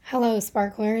Hello,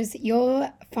 sparklers.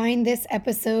 You'll find this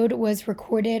episode was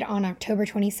recorded on October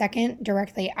 22nd,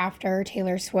 directly after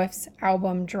Taylor Swift's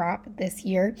album drop this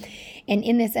year. And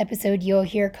in this episode, you'll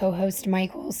hear co-host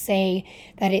Michael say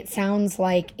that it sounds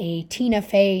like a Tina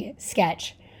Fey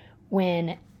sketch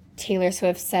when Taylor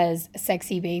Swift says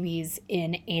sexy babies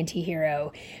in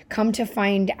Antihero. Come to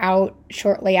find out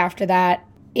shortly after that,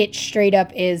 it straight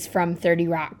up is from 30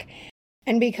 Rock.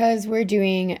 And because we're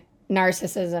doing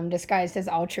narcissism disguised as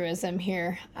altruism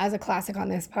here as a classic on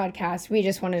this podcast, we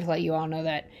just wanted to let you all know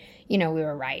that, we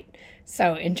were right.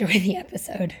 So enjoy the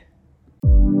episode.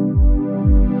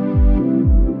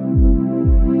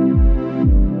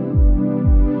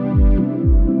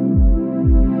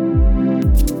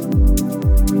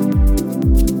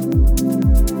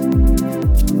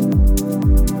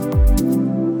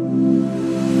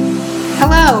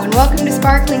 Hello, and welcome to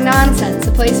Sparkling Nonsense,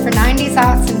 a place for 90s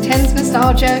aughts and 10s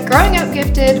nostalgia, growing up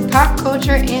gifted, pop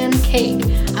culture, and cake.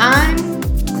 I'm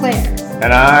Claire.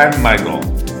 And I'm Michael.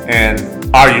 And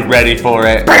are you ready for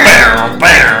it?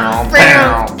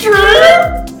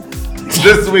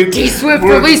 This week, T-Swift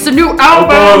released a new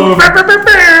album.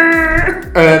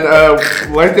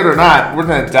 And like it or not, we're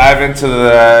going to dive into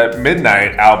the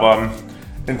Midnight album,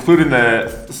 including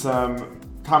some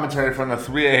commentary from the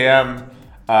 3 a.m.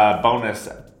 Bonus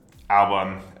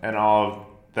album and all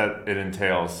that it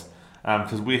entails,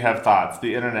 because we have thoughts,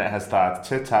 the internet has thoughts,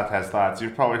 TikTok has thoughts.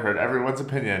 You've probably heard everyone's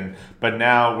opinion, but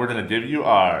now we're going to give you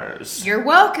ours. You're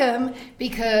welcome,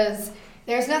 because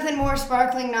there's nothing more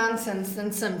sparkling nonsense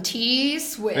than some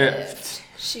T-Swift.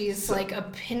 She's like a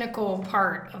pinnacle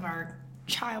part of our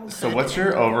childhood. So what's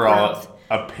your overall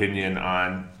opinion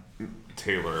on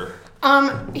Taylor?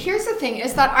 Here's the thing,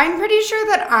 is that I'm pretty sure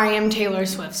that I am Taylor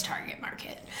Swift's target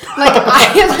market.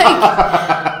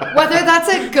 Whether that's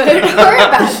a good or a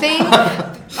bad thing.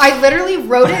 I literally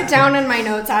wrote it down in my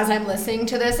notes as I'm listening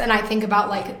to this, and I think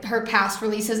about her past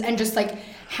releases and just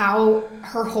how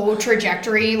her whole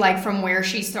trajectory, from where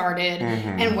she started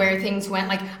and where things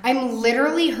went. I'm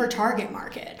literally her target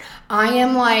market. I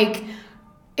am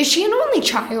is she an only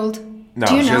child? No,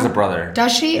 she has a brother.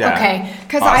 Does she? Yeah. Okay.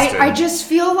 Because I just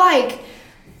feel like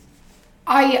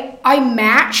I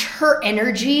match her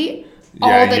energy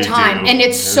all the time, and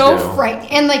it's so frightening.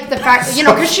 And the fact,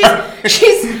 because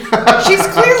she's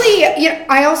clearly.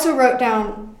 I also wrote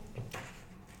down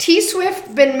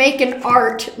T-Swift been making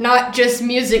art, not just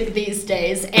music these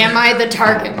days. Am I the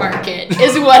target market?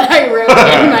 Is what I wrote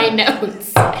in my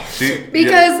notes.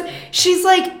 Because she's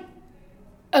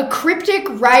a cryptic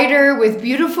writer with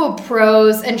beautiful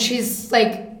prose, and she's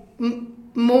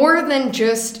more than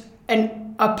just a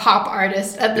pop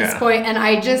artist at this point. And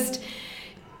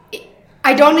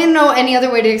I don't even know any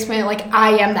other way to explain it.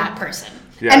 I am that person.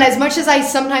 Yeah. And as much as I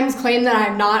sometimes claim that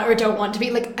I'm not or don't want to be,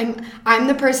 I'm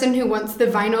the person who wants the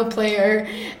vinyl player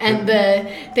and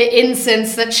the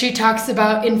incense that she talks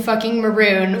about in fucking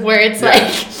Maroon, where it's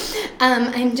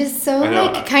I'm just so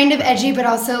kind of edgy, but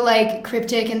also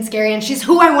cryptic and scary, and she's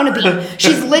who I want to be.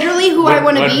 She's literally who I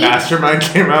want to be. When Mastermind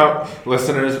came out,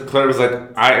 Claire was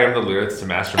I am the lyrics to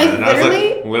Mastermind, and I was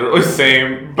literally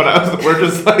same, but we're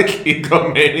just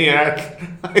egomaniac.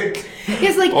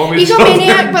 It's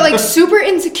egomaniac, but super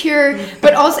insecure,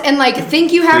 but also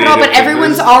think you have it all, but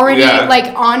everyone's already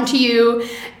onto you,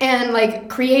 and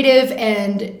creative,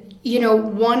 and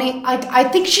wanting. I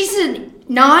think she's a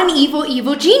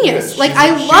non-evil genius.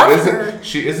 I love her.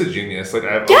 She is a genius.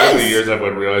 Over the years, I've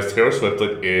realized Taylor Swift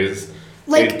is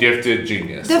a gifted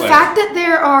genius. The fact that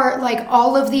there are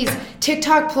all of these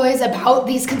TikTok ploys about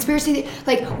these conspiracy,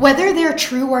 whether they're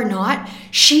true or not,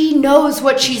 she knows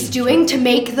what she's doing to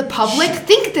make the public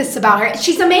think this about her.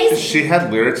 She's amazing. She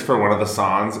had lyrics for one of the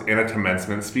songs in a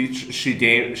commencement speech she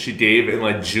gave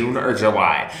in June or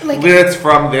July. Lyrics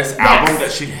from this album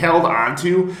that she held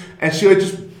onto, and she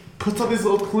just puts all these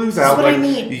little clues out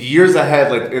years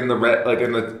ahead, in the red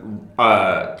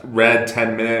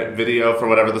 10-minute video for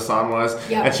whatever the song was,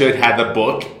 and she had the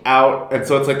book out, and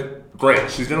so it's great.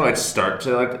 She's gonna start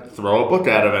to throw a book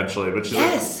out eventually, but she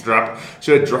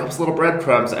drops little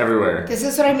breadcrumbs everywhere. This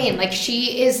is what I mean.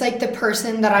 She is the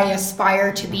person that I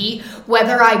aspire to be,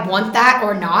 whether I want that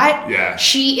or not. Yeah.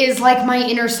 She is my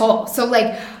inner soul. So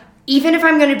even if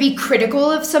I'm going to be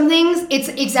critical of some things, it's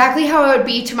exactly how I would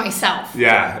be to myself.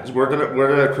 Yeah, we're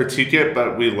gonna critique it,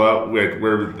 but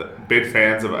we're big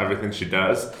fans of everything she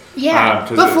does. Yeah,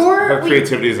 her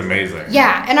creativity is amazing.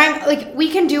 Yeah, and I'm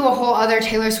we can do a whole other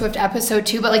Taylor Swift episode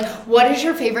too. But what is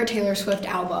your favorite Taylor Swift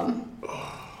album?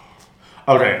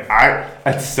 Okay,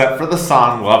 except for the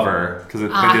song Lover, because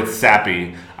I think it's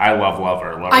sappy. I love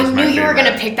Lover. Lover's I knew my you were favorite.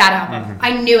 going to pick that album.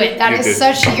 I knew it. That is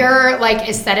such your, like,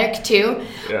 aesthetic, too.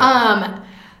 Yeah.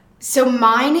 So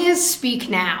mine is Speak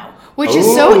Now, which is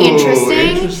so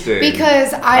interesting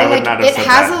because I like it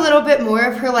has a little bit more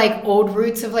of her like old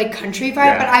roots of like country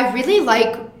vibe, but I really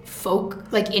like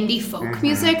folk, like indie folk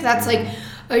music. That's like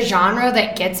a genre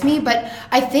that gets me, but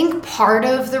I think part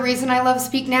of the reason I love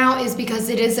Speak Now is because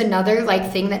it is another like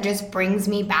thing that just brings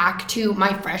me back to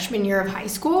my freshman year of high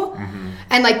school.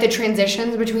 And like the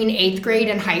transitions between 8th grade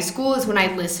and high school is when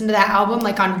I listened to that album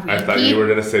like on repeat. I thought you were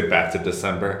going to say back to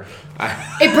December.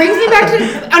 It brings me back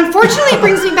to, unfortunately it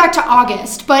brings me back to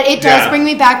August, but it does bring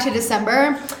me back to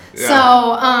December.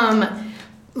 So,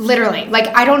 literally, like,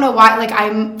 I don't know why, like,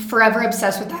 I'm forever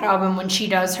obsessed with that album. When she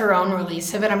does her own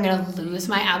release of it, I'm going to lose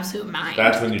my absolute mind.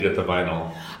 That's when you get the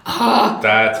vinyl.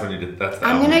 That's when you get, that's the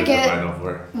album you get the vinyl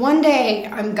for. One day,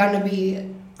 I'm going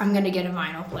to get a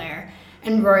vinyl player.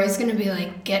 And Rory's going to be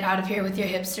like, get out of here with your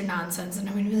hipster nonsense. And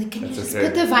I'm going to be like, can you just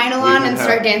put the vinyl on and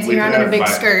start dancing around in a big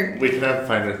skirt? We can have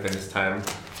Finer Things time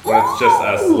when it's just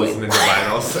us listening to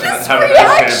vinyls and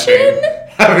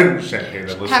having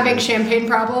champagne. Having champagne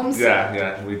problems?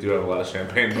 Yeah, we do have a lot of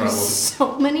champagne problems.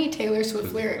 So many Taylor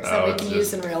Swift lyrics that we can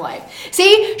use in real life.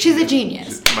 See? She's a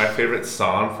genius. My favorite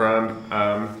song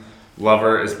from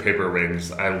Lover is Paper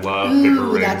Rings. I love Paper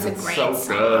Rings. That's a great song.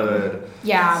 Good.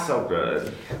 Yeah. So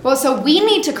good. Well, so we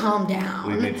need to calm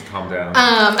down. And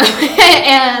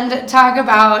talk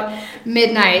about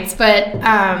Midnights. But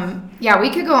we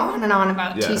could go on and on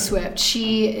about T Swift.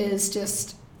 She is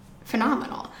just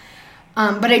phenomenal.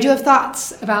 But I do have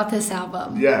thoughts about this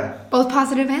album. Yeah. Both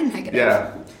positive and negative.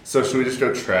 Yeah. So should we just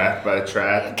go track by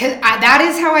track? Because that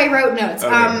is how I wrote notes.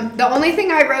 Okay. The only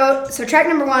thing I wrote, so track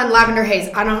number 1, Lavender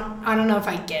Haze. I don't know if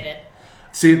I get it.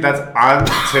 See, that's on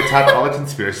TikTok. All the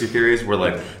conspiracy theories were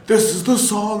like, "This is the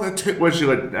song that when she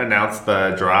like announced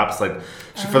the drops." Like,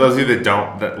 for those of you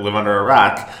that live under a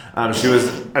rock, she was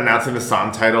announcing the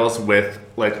song titles with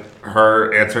like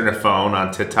her answering a phone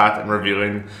on TikTok and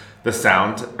revealing the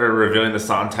song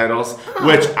titles,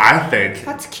 which I think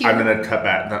that's cute. I'm gonna cut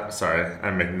back. No, sorry,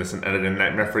 I'm making this an editing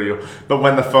nightmare for you. But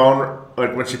when the phone,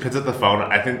 like when she picks up the phone,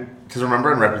 I think because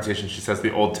remember in Reputation she says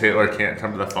the old Taylor can't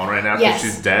come to the phone right now because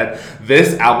she's dead.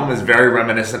 This album is very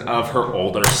reminiscent of her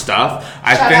older stuff.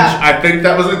 I think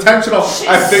that was intentional.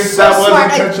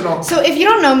 Intentional. So if you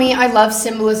don't know me, I love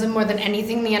symbolism more than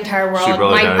anything in the entire world. She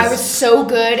really does. I was so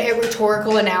good at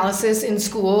rhetorical analysis in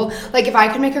school. Like if I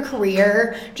could make a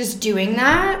career just doing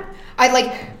that, I'd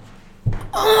like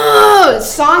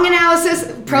song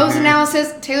analysis, prose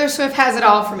analysis. Taylor Swift has it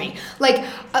all for me. Like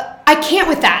I can't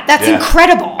with that. That's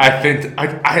incredible. I think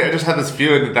I just had this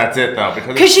feeling that that's it though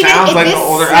because it sounds like the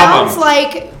older album. Sounds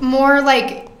like more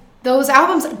like those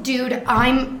albums, dude.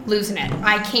 I'm losing it.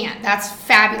 I can't. That's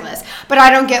fabulous. But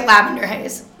I don't get Lavender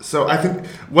Haze. So I think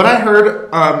what I heard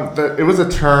that it was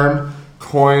a term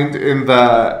coined in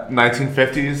the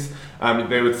 1950s.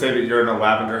 They would say that you're in a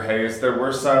lavender haze. There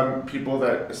were some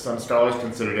scholars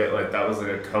considered it like that was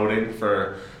like a coding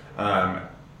for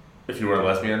if you were a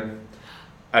lesbian.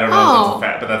 I don't know if that's a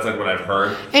fact, but that's like what I've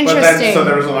heard. Interesting. But then, so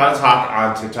there was a lot of talk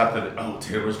on TikTok that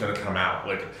Taylor's gonna come out.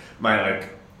 Like my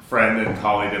friend and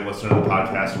colleague and listener to the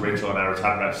podcast, Rachel and I were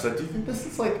talking about it. She said, "Do you think this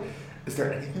is is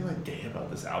there anything like gay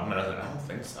about this album?" And I was like, "I don't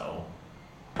think so."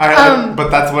 But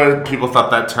that's where people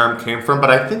thought that term came from. But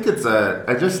I think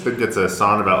I just think it's a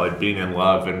song about like being in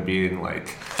love and being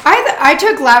like. I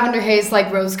took Lavender Haze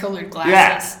like rose-colored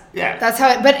glasses. Yeah. That's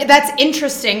how but that's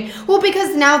interesting. Well,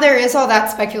 because now there is all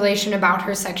that speculation about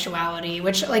her sexuality,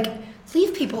 which like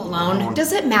leave people alone.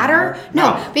 Does it matter?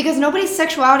 No, because nobody's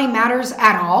sexuality matters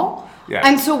at all. Yeah.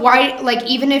 And so why, like,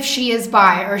 even if she is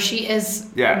bi or she is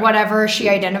whatever she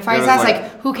identifies as,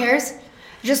 like, who cares?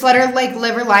 Just let her like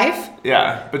live her life.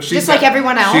 Yeah, but she's just like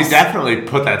everyone else. She definitely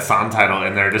put that song title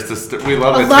in there just to. We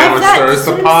love that Taylor stirs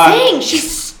the pot.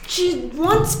 She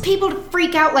wants people to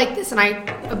freak out like this, and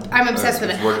I'm obsessed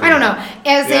with it. I don't know.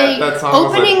 As a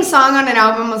opening song on an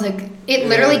album was like it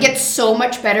literally gets so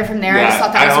much better from there. I just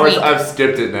thought that was weak. I've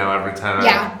skipped it now every time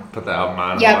I put the album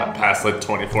on. Past like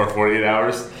 24, 48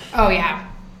 hours. Oh yeah.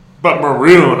 But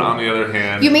Maroon, on the other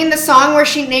hand. You mean the song where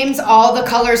she names all the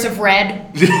colors of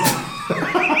red?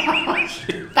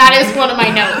 That is one of my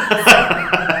notes.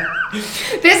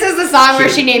 This is the song where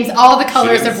she names all the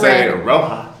colors of red. She didn't say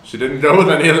Roja. She didn't go with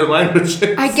any other languages.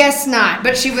 I guess not,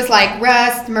 but she was like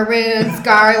rust, maroon,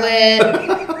 scarlet,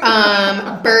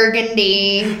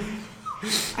 burgundy.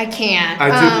 I can't.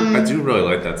 I do really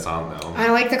like that song though. I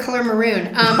like the color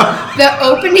maroon. The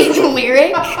opening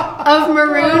lyric of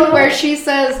Maroon where she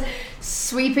says,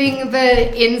 sweeping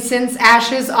the incense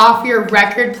ashes off your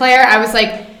record player, I was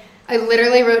like, I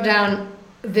literally wrote down,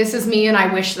 this is me and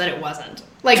I wish that it wasn't.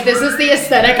 Like, this is the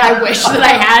aesthetic I wish that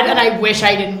I had, and I wish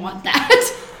I didn't want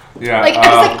that. Yeah. Like, I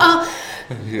was like, oh.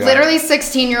 Yeah. Literally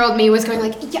 16-year-old me was going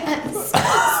like, yes,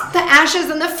 the ashes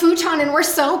and the futon, and we're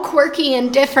so quirky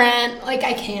and different. Like,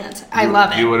 I can't. I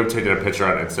love it. You would have taken a picture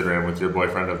on Instagram with your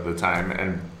boyfriend of the time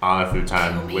and on a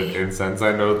futon with incense.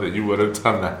 I know that you would have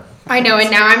done that. I know, and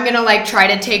now I'm going to, like,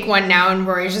 try to take one now, and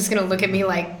Rory's just going to look at me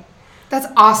like, that's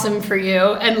awesome for you,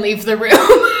 and leave the room.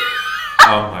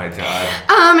 Oh, my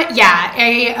God. Yeah,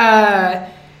 I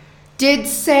did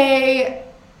say...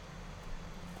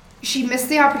 She missed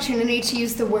the opportunity to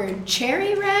use the word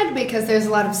cherry red because there's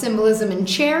a lot of symbolism in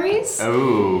cherries.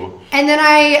 Oh. And then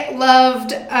I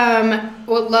loved and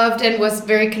was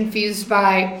very confused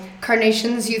by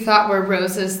carnations you thought were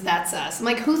roses, that's us. I'm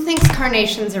like, who thinks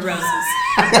carnations are roses?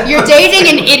 You're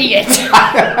dating an idiot.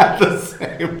 I had the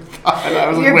same thought. I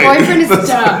was Your like, boyfriend is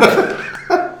dumb.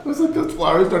 I was like, those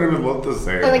flowers don't even look the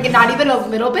same. Like, not even a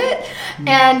little bit.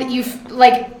 And you,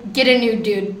 like, get a new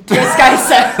dude. Disguise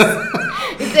sex.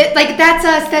 Like, that's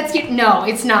us, that's you. No,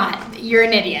 it's not. You're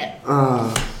an idiot.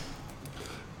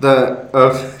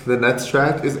 The next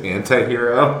track is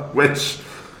Anti-Hero, which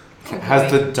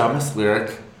has the dumbest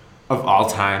lyric of all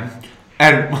time.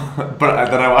 But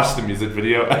then I watched the music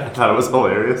video and I thought it was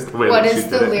hilarious the way what that is she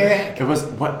the did lyric? It was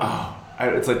what? Oh,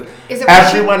 it's like is it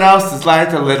everyone else is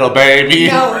like a little baby.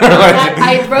 No, like,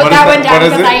 I wrote that one down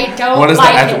because I don't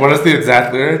like it. What is the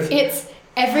exact lyric? It's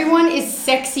everyone is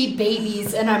sexy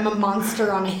babies and I'm a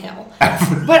monster on a hill.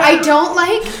 But I don't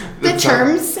like the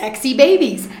term sexy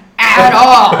babies at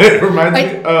all. It reminds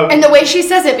me of... And the way she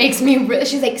says it makes me...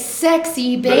 She's like,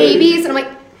 sexy babies. And I'm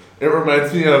like... It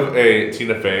reminds me of a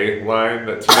Tina Fey line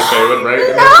that Tina Fey would write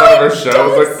in one of her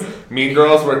shows, like Mean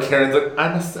Girls, where Karen's like,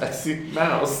 I'm a sexy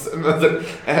mouse. And then like,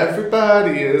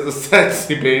 everybody is a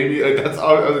sexy baby. Like, that's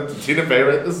all. Did Tina Fey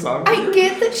write this song? I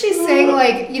get that she's saying,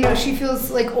 like, you know, she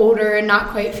feels like older and not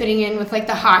quite fitting in with, like,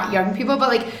 the hot young people, but,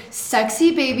 like,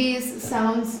 sexy babies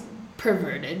sounds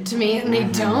perverted to me, and I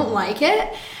don't like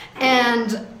it.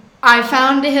 And I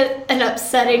found it an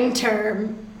upsetting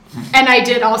term. And I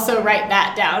did also write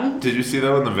that down. Did you see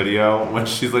that in the video when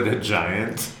she's like a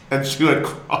giant and she like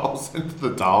crawls into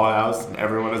the dollhouse and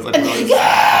everyone is like really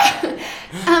sad?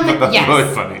 That's yes. really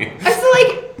funny. I feel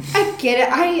like I get it.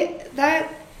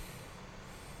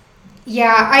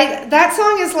 That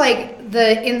song is like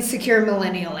the insecure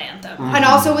millennial anthem. Mm-hmm. And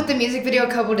also with the music video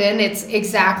coupled in, it's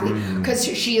exactly because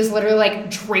she is literally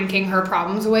like drinking her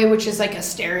problems away, which is like a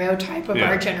stereotype of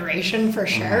our generation for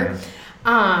sure.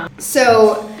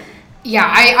 So yeah,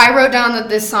 I wrote down that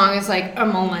this song is like a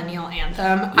millennial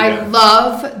anthem. Yeah. I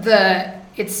love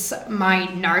it's my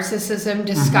narcissism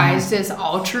disguised as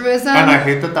altruism. And I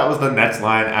hate that was the next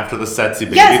line after the sexy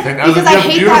baby thing. I was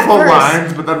like, you have beautiful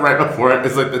lines, but then right before it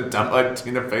is like the dumb, like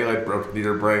Tina Fey like broke into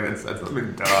your brain and said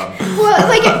something dumb. Well,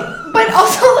 like, but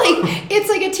also like it's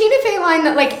like a Tina Fey line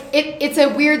that like it's a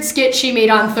weird skit she made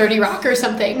on 30 Rock or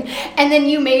something, and then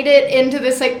you made it into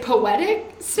this like poetic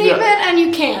statement, and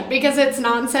you can't because it's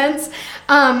nonsense.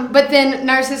 But then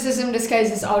narcissism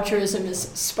disguised as altruism is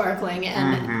sparkling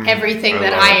and everything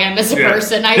that I am as a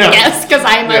person, I guess, because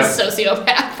I'm a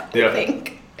sociopath, I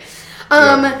think.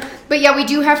 But yeah, we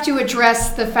do have to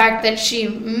address the fact that she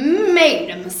made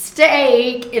a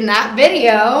mistake in that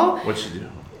video. What'd she do?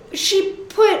 She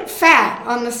put fat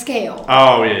on the scale.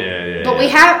 Oh, yeah. But we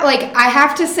have, like, I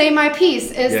have to say my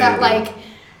piece is that, like,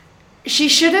 she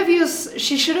should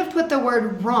have put the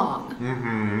word wrong.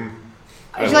 Mm-hmm.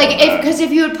 Like, because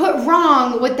if you would put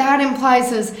wrong, what that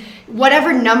implies is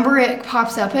whatever number it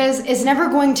pops up as is never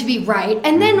going to be right.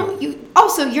 And then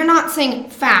you're not saying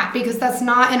fat because that's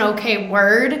not an okay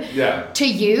word to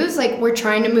use. Like, we're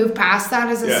trying to move past that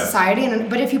as a society.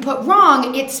 But if you put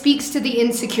wrong, it speaks to the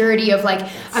insecurity of like,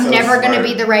 I'm never going to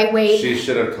be the right weight. She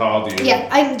should have called you. Yeah,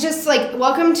 I'm just like,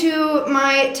 welcome to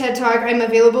my TED Talk. I'm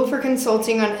available for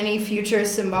consulting on any future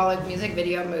symbolic music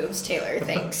video moves, Taylor.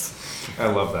 Thanks. I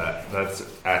love that. That's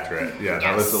accurate. Yeah,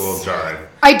 that was a little jarring.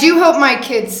 I do hope my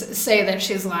kids say that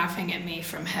she's laughing at me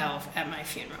from hell at my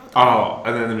funeral. Oh,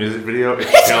 and then the music video, it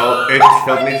killed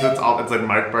me. It's like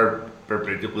Mark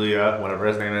Birbiglia, whatever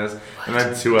his name is, and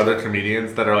then two other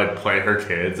comedians that are like play her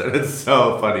kids, and it's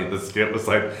so funny. The skit was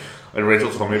like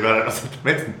Rachel told me about it. I was like,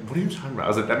 what are you talking about? I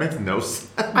was like, that makes no sense.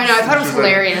 I know, I thought it was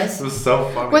hilarious. It was so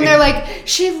funny. When they're like,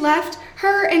 she left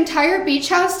her entire beach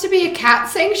house to be a cat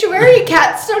sanctuary.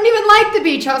 Cats don't even like the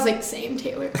beach. I was like, same,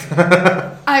 Taylor.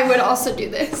 I would also do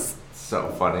this. So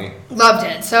funny. Loved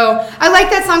it. So I like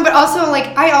that song, but also like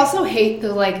I also hate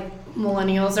the like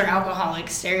millennials are alcoholic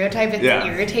stereotype. It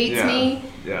irritates me.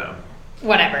 Yeah.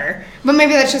 Whatever. But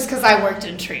maybe that's just because I worked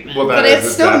in treatment. Well, but it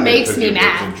still makes me worked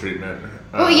mad. in treatment.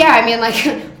 Well, yeah, I mean,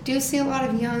 like, do see a lot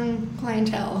of young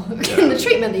clientele in the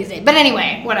treatment these days. But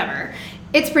anyway, whatever.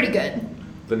 It's pretty good.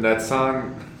 The Nets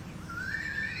song,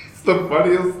 it's the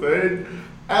funniest thing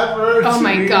ever. Oh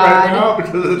my God. Right now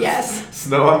because Yes. it's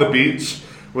Snow on the Beach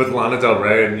with Lana Del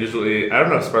Rey, and usually, I don't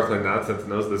know if Sparkling Nonsense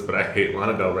knows this, but I hate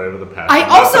Lana Del Rey with a passion. I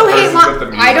also hate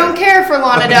I don't care for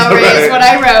Lana Del Rey is what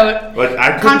I wrote. Like,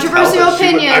 I Controversial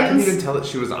opinions. I couldn't even tell that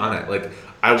she was on it. Like,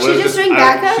 I was She's just doing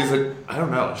backup? She's like, I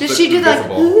don't know. Does she do like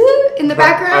in the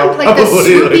background? Like the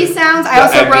swoopy sounds? I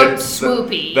also wrote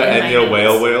swoopy. The Enya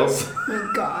whale whales. Oh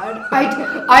my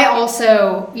God. I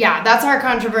also, that's our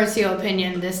controversial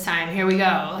opinion this time. Here we go.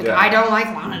 Like, I don't like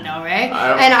Lana Del Rey.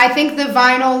 And I think the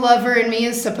vinyl lover in me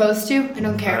is supposed to. I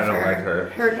don't care for her.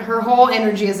 Like her. Her whole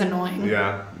energy is annoying.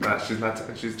 Yeah. She's not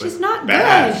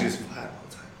bad. good. She's flat all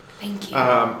the time. Thank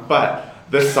you. But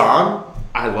this song,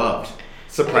 I loved.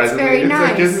 Surprisingly, it's very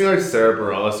nice. It gives me like Sarah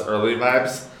Bareilles early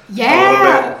vibes.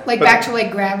 Yeah, like back to like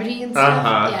Gravity and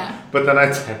stuff. Yeah. But then I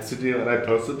texted you and I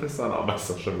posted this on all my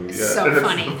social media. So and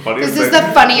funny. This is the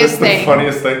funniest thing. The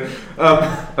funniest thing.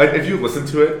 Like if you listen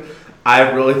to it,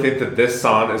 I really think that this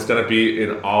song is going to be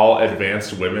in all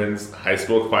advanced women's high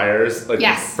school choirs, like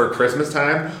for Christmas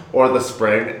time or the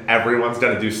spring. Everyone's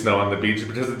going to do Snow on the Beach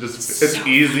because it's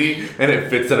easy and it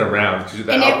fits it around.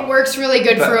 And it works really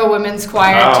good for a women's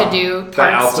choir to do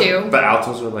parts too. The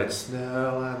altos were like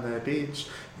Snow on the Beach.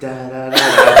 Da, da, da,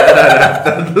 da,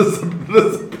 da, da.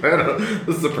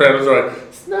 The sopranos are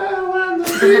like Snow on the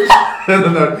Beach, and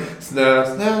then they're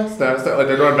snow, like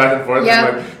they're going back and forth,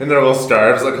 and like in their little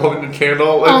scarves, like holding a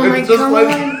candle. Like, it's just God.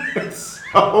 like it's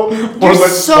so. You're like,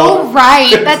 so right.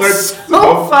 That's like,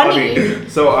 so funny.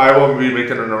 So I will be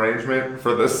making an arrangement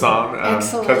for this song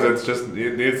because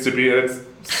it needs to be. It's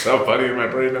so funny in my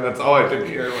brain, and that's all I can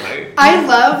hear when I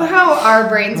love how our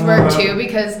brains work too,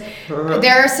 because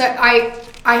there are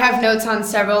I have notes on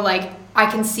several, like, I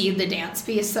can see the dance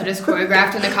piece that is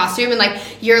choreographed in the costume, and like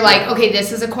you're like, okay,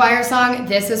 this is a choir song,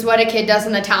 this is what a kid does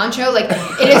in the talent show. Like,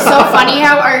 it is so funny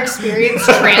how our experience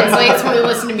translates when we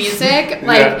listen to music.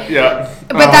 Like,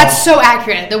 but that's so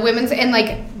accurate. The women's, and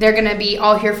like they're gonna be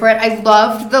all here for it. I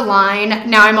loved the line,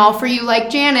 "Now I'm all for you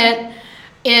like Janet,"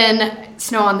 in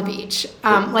Snow on the Beach.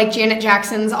 Like Janet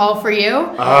Jackson's All For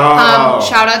You.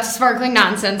 Shout out to Sparkling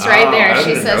Nonsense right there.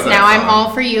 She says, "Now I'm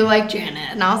all for you like Janet."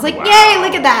 And I was like, yay,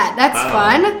 look at that. That's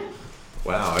fun.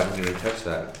 Wow, I didn't even catch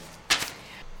that.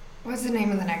 What's the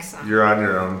name of the next song? You're on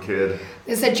Your Own, Kid.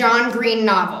 It's a John Green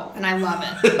novel, and I love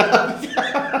it.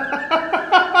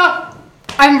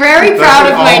 I'm very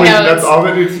proud of my notes. That's all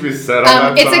that needs to be said on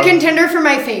that It's song? a contender for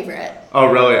my favorite. Oh,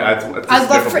 really? It's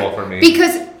skippable for me.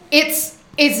 Because it's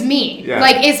me. Yeah.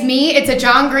 Like, it's me. It's a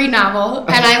John Green novel,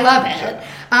 and I love it.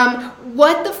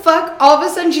 What the fuck? All of a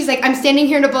sudden, she's like, "I'm standing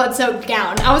here in a blood-soaked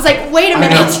gown." I was like, "Wait a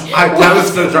minute." That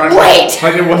was the drawing. Wait.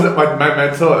 Like, it wasn't like my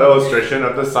mental illustration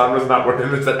of the song was not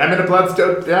working. It said, "I'm in a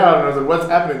blood-soaked gown." And I was like, "What's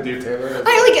happening to you, Taylor?"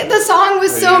 The song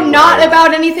was so not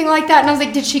about anything like that, and I was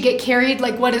like, "Did she get carried?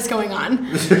 Like, what is going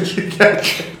on?" Did she get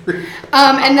carried?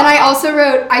 And then I also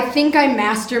wrote, "I think I'm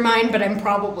Mastermind, but I'm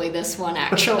probably this one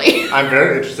actually." I'm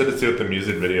very interested to see what the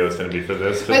music video is going to be for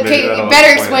this. Okay, you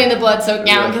better explain the blood-soaked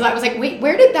gown, because I was like, "Wait,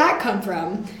 where did that come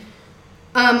from?"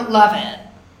 Love it.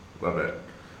 Love it.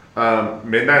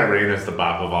 Midnight Rain is the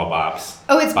bop of all bops.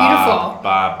 Oh, it's beautiful.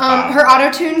 Bop. Her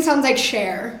auto-tune sounds like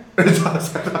Cher. I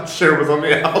thought Cher was on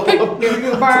the album.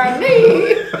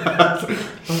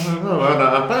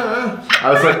 I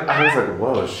was like,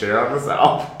 whoa, is Cher on this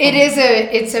album?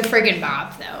 It's a friggin'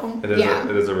 bop though.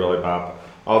 It is a really bop.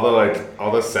 All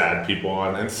the sad people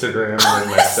on Instagram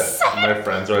and my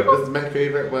friends are like, "This is my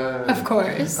favorite one." Of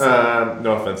course.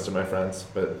 No offense to my friends,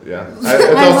 but yeah,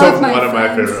 it's also one of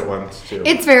my favorite ones too.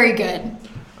 It's very good.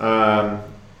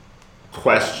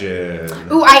 Question.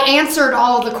 Ooh, I answered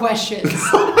all the questions.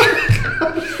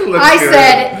 I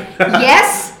said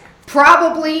yes,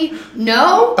 probably,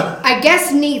 no, I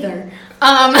guess neither.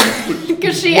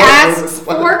 Because she asks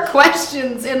 4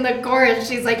 questions in the chorus.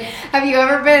 She's like, "Have you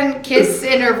ever been kissed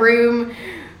in a room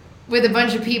with a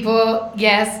bunch of people?"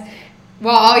 Yes.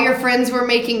 "While all your friends were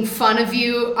making fun of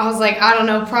you?" I was like, "I don't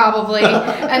know, probably."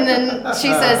 And then she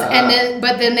says,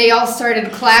 but then they all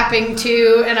started clapping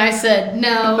too. And I said,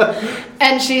 "No."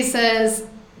 And she says,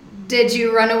 "Did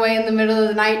you run away in the middle of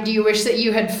the night? Do you wish that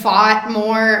you had fought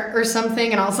more or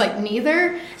something?" And I was like,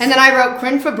 "Neither." And then I wrote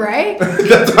Corinne Fabre.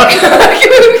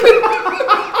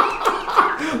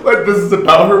 Like, this is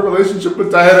about her relationship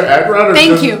with Diana Agron?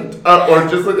 Thank you. Or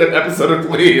just like an episode of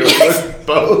Glee? Like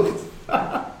both.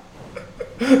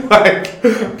 Like,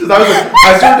 because I was like,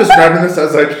 as you were describing this, I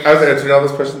was answering all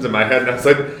those questions in my head, and I was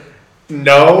like,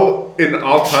 no, in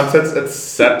all contexts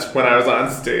except when I was on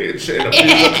stage in a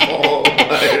musical.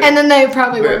 Like, and then they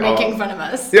probably were making fun of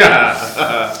us. Yeah.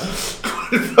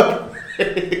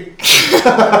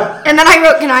 And then I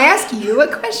wrote, can I ask you a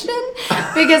question?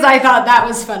 Because I thought that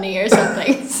was funny or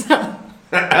something. So.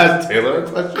 Ask Taylor a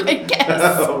question? I guess.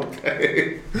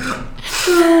 Okay.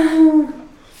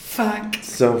 Fuck.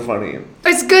 So funny.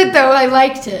 It's good though. I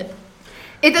liked it.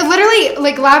 It literally,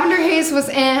 like, Lavender Haze was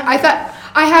I thought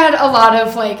I had a lot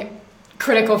of, like,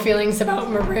 critical feelings about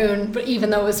Maroon, but even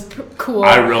though it was cool.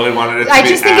 I really wanted it to be I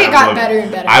just think it got better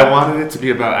and better. I wanted it to be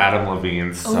about Adam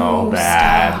Levine so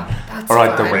bad. That's or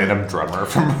like fun. the random drummer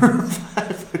from Maroon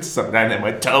 5. It's some guy named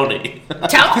like Tony.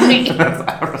 Tony.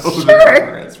 I don't know who the Sure.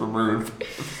 drummer is from Maroon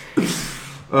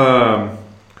 5.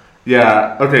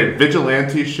 Yeah, okay,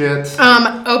 vigilante shit.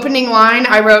 Opening line,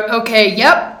 I wrote, okay,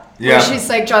 yep. Yeah. Where she's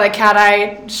like, draw the cat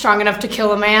eye strong enough to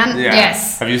kill a man. Yeah.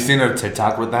 Yes. Have you seen her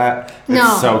TikTok with that? No.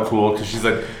 It's so cool because she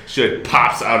like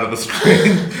pops out of the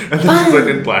screen and then she's like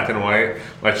in black and white,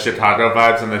 like Chicago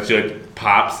vibes, and then she like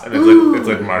pops and it's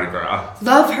like Mardi Gras.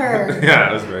 Love her.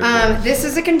 Yeah, it was very cool. This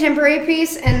is a contemporary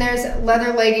piece, and there's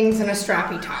leather leggings and a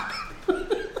strappy top.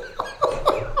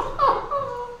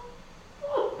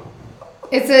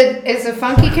 It's a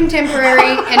funky contemporary,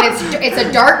 and it's a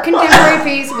dark contemporary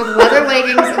piece with leather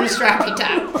leggings and a strappy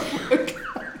top.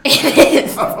 It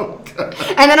is. Oh, God.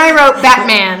 And then I wrote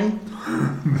Batman.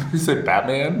 You said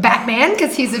Batman? Batman,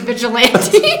 because he's a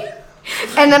vigilante.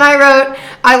 And then I wrote,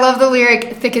 I love the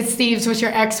lyric, thick as thieves with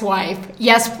your ex-wife.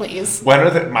 Yes, please.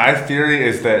 My theory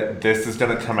is that this is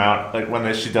going to come out, like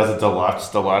when she does a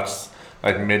deluxe,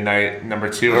 like Midnight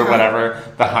 #2 or whatever,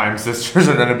 the Haim sisters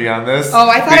are going to be on this. Oh,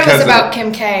 I thought it was about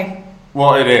Kim K.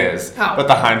 Well, it is. Oh. But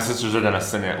the Haim sisters are going to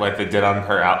sing it like they did on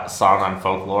her song on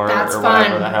Folklore That's or fun.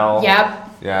 whatever the hell. Yep.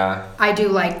 Yeah. I do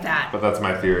like that. But that's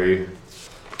my theory.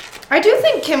 I do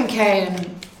think Kim K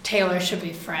and Taylor should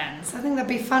be friends. I think that'd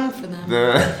be fun for them.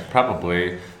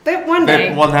 Probably. But one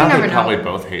day. Well, now you never they probably know.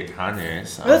 both hate Kanye.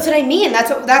 So. That's what I mean.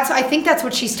 I think that's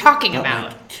what she's talking about.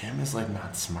 Like, Kim is like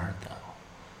not smart though.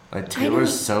 Like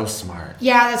Taylor's so smart.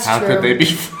 Yeah, that's How true. could they be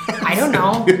friends? I don't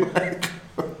know.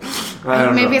 I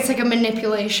don't Maybe know. it's like a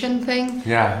manipulation thing.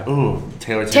 Yeah. Ooh,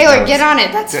 Taylor, Get on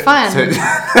it. That's fun.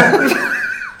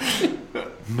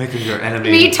 Making your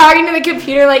enemy. Me talking to the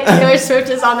computer like Taylor Swift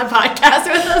is on the podcast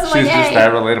with us. She's Like, just hey.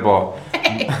 that relatable.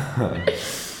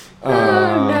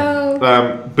 Oh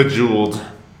no. Bejeweled.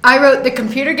 I wrote the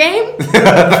computer game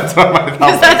That's what my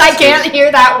thought because I was, can't hear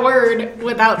that word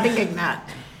without thinking that.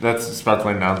 That's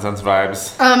sparkling nonsense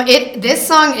vibes. This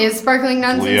song is sparkling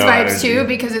nonsense Leo vibes energy. too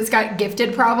because it's got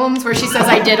gifted problems where she says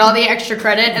I did all the extra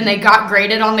credit and they got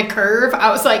graded on the curve. I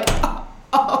was like,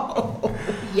 oh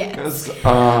yes.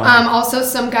 Also,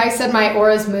 some guy said my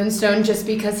aura's moonstone just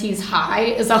because he's high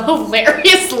is a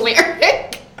hilarious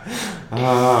lyric.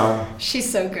 She's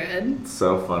so good.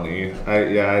 So funny.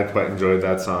 I quite enjoyed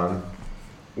that song.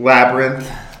 Labyrinth.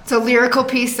 It's a lyrical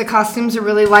piece. The costume's a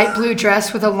really light blue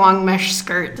dress with a long mesh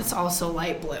skirt that's also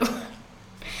light blue.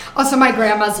 Also, my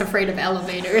grandma's afraid of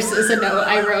elevators is a note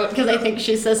I wrote because I think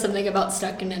she says something about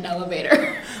stuck in an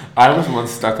elevator. I was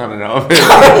once stuck on an elevator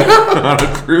on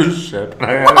a cruise ship.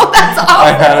 And That's awful.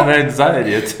 I had an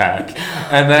anxiety attack.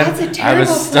 And then That's a I was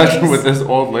terrible stuck place. with this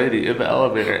old lady in the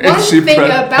elevator. One And she thing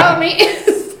about me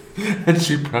is... And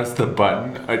she pressed the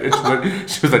button. And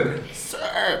she was like,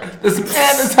 sir, this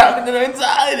man is having an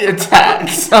anxiety attack.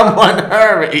 Someone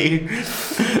hurry.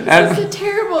 It's a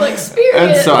terrible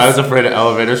experience. And so I was afraid of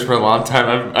elevators for a long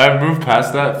time. I've moved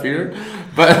past that fear.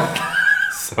 But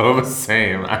so it was the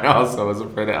same. I also was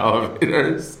afraid of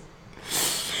elevators.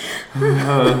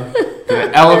 Gonna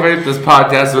elevate this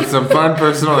podcast with some fun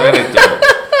personal anecdotes.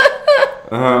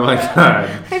 Oh my god.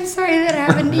 I'm sorry that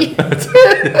happened to you.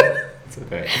 It's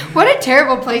okay. What a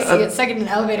terrible place to get stuck in an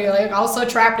elevator, like also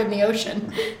trapped in the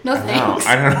ocean. No No, thanks.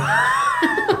 I don't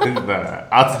know.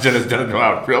 The oxygen is gonna go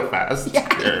out real fast.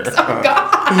 Yikes. Oh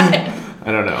god.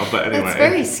 I don't know, but anyway. That's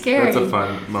very scary. That's a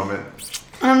fun moment.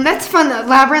 That's fun. The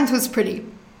Labyrinth was pretty.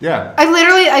 Yeah.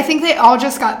 I think they all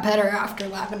just got better after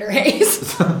Lavender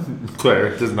Haze.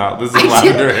 Claire does not. This is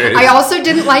Lavender Haze. I also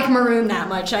didn't like Maroon that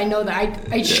much. I know that.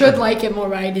 I should like it more,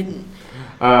 but I didn't.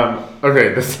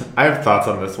 Okay, I have thoughts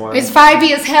on this one. It's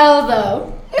vibey as hell,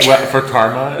 though. What, for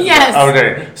Karma? Yes.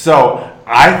 Okay, so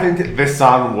I think this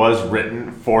song was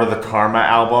written for the Karma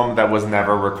album that was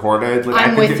never recorded. Like,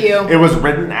 I'm I think with you. It was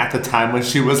written at the time when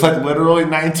she was like literally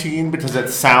 19 because it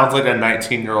sounds like a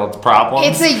 19-year-old's problem.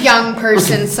 It's a young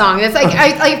person song. It's like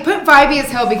I put vibey as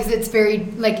hell because it's very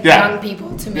like Yeah. young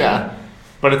people to me. Yeah.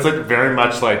 but it's like very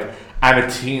much like, I'm a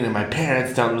teen and my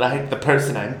parents don't like the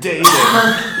person I'm dating.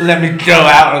 Let me go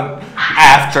out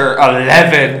after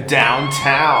 11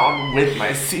 downtown with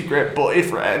my secret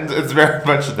boyfriend. It's very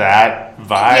much that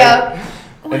vibe. Yep.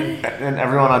 And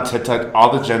everyone on TikTok,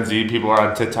 all the Gen Z people are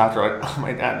on TikTok are like, oh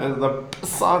my god, this is the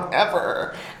best song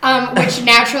ever. Which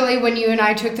naturally, when you and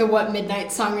I took the What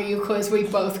Midnight Song Are You quiz, we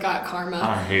both got karma.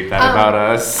 I hate that about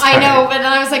us. I know, but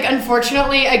then I was like,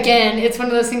 unfortunately, again, it's one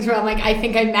of those things where I'm like, I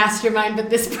think I mastermind, but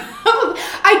this problem.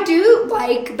 I do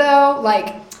like, though,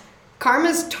 like,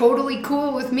 karma's totally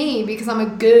cool with me because I'm a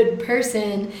good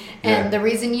person, and the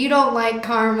reason you don't like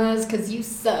karma is because you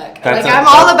suck. I'm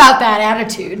all about that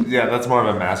attitude. Yeah, that's more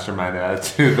of a mastermind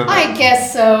attitude. I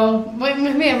guess so.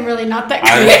 Maybe I'm really not that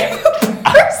great of a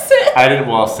person. I didn't,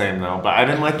 well, same though, but I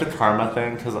didn't like the karma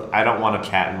thing because I don't want a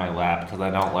cat in my lap because I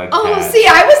don't like cats. See,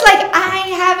 I was like, I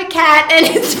have a cat and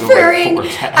it's purring.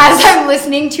 As I'm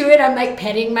listening to it, I'm like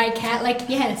petting my cat, like,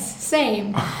 yes,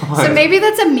 same. So maybe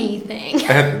that's a me thing.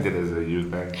 I think it is a you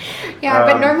thing. Yeah,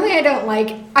 but normally I don't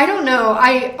know.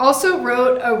 I also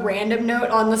wrote a random note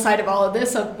on the side of all of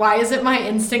this of why is it my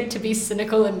instinct to be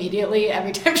cynical immediately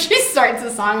every time she starts a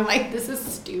song. I'm like, this is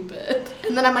stupid.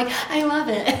 And then I'm like, I love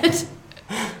it.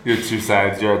 You're two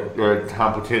sides. You're a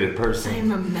complicated person.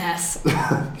 I'm a mess.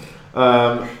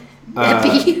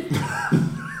 Meppy.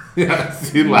 Yeah,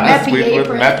 see, last Meppy week with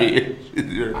apron. Meppy.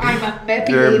 I'm a Meppy.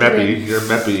 You're apron. Meppy. You're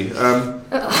Meppy.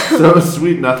 So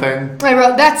sweet nothing. I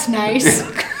wrote, that's nice.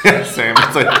 Yeah, same.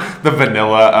 It's like the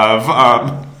vanilla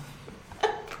of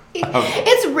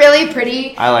It's really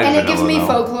pretty, I like and it gives me vanilla,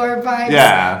 though. folklore vibes.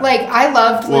 Yeah. Like, I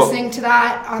loved listening to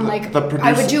that on, like,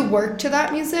 I would do work to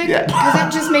that music. Yeah. Because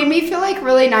it just made me feel, like,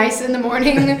 really nice in the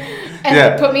morning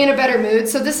and put me in a better mood.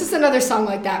 So this is another song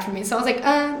like that for me. So I was like,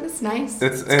 that's nice.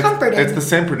 It's comforting. It's the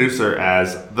same producer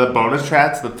as the bonus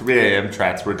tracks, the 3 a.m.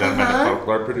 tracks were done by the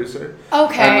folklore producer.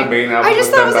 Okay. And the main album I just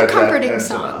thought it was a by comforting Jet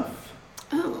song.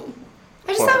 Oh.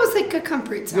 I just thought it was like a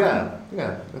comfort song.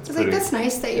 Yeah. That's I was like, that's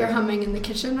nice that you're humming in the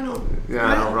kitchen. I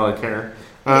don't really care.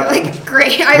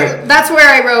 Great. That's where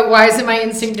I wrote, why is it my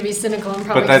instinct to be cynical? And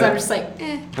probably because I'm just like,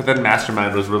 eh. But then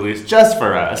Mastermind was released just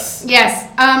for us.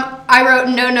 Yes. I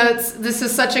wrote no notes. This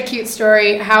is such a cute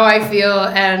story, how I feel,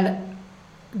 and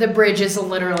the bridge is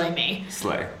literally me.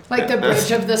 Slay. Like the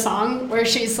bridge of the song where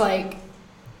she's like,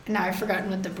 now I've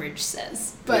forgotten what the bridge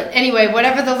says. But anyway,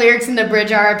 whatever the lyrics in the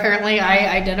bridge are, apparently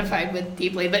I identified with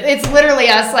deeply. But it's literally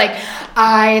us. Like,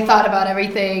 I thought about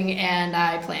everything and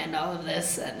I planned all of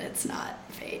this, and it's not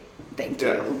fate. Thank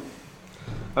you.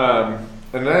 And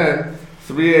then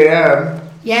 3 a.m.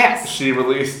 Yes. She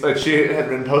released, she had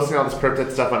been posting all this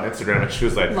cryptid stuff on Instagram, and she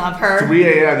was like, love her. 3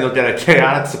 a.m. you'll get a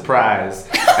chaotic surprise.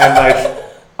 And like,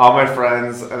 all my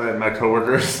friends and then my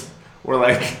coworkers were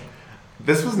like,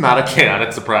 this was not a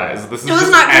chaotic surprise. This is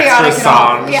just extra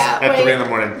songs at 3 in the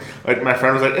morning. Like, my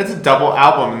friend was like, it's a double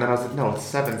album. And then I was like, no, it's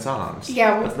 7 songs.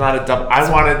 Yeah. It's not a double. I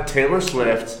wanted Taylor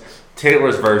Swift,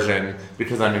 Taylor's version,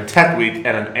 because I'm in Tech Week,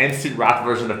 and an angsty rock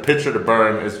version of Picture to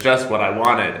Burn is just what I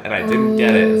wanted. And I didn't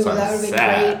get it, so I'm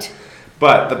sad. Great.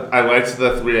 But I liked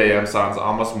the 3 a.m. songs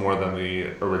almost more than the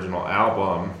original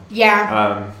album.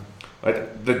 Yeah. I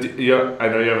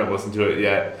know you haven't listened to it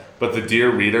yet, but the Dear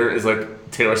Reader is like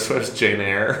Taylor Swift's Jane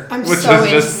Eyre, which is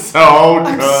just so good.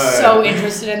 I'm so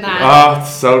interested in that. Oh, it's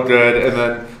so good. And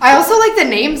then I also like the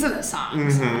names of the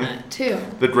songs on it too.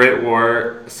 The Great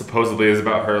War supposedly is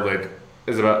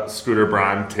about Scooter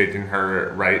Braun taking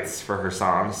her rights for her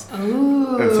songs.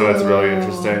 Ooh. And so it's really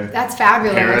interesting. That's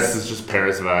fabulous. Paris is just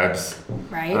Paris vibes.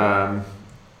 Right.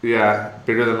 Yeah,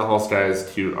 Bigger Than the Whole Sky is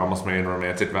cute, Almost Maine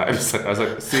romantic vibes. I was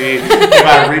like, see, if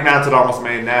I remounted Almost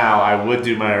Maine now, I would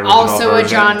do my original also version a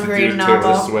John to Green do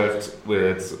novel. Taylor Swift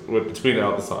lyrics between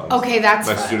all the songs. Okay, that's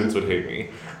my fun. students would hate me,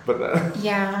 but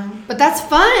yeah, but that's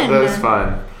fun. That is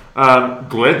fun.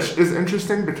 Glitch is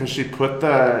interesting because she put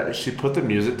the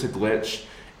music to Glitch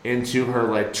into her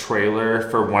like trailer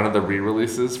for one of the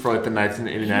re-releases for like the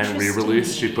 1989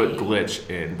 re-release. She put Glitch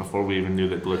in before we even knew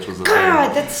that Glitch was a thing.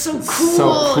 God, that's so cool.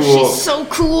 So cool. She's so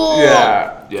cool.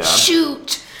 Yeah.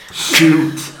 Shoot.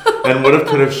 And Would've,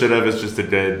 Could've, Should've is just a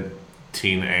good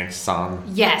teen angst song.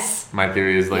 Yes. My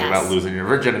theory is like about losing your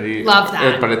virginity. Love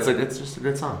that. But it's just a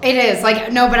good song. It is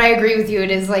like no, but I agree with you.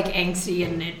 It is like angsty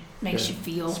and it makes you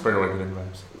feel. Spring Awakening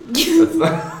vibes.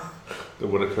 That's the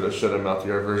Woulda, Coulda, Shoulda Melt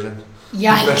Your version.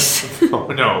 Yikes. Oh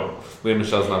no, Lea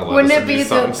Michele's not allowed Wouldn't to it be these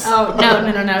songs. Oh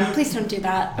no! Please don't do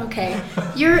that. Okay,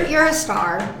 you're a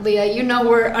star, Leah. You know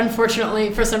we're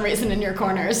unfortunately for some reason in your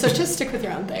corner, so just stick with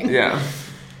your own thing. Yeah.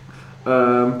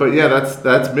 But yeah,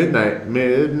 that's midnight.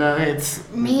 Midnights.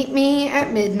 Meet me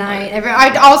at midnight.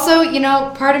 I also,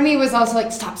 part of me was also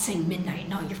like, stop saying midnight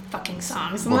in all your fucking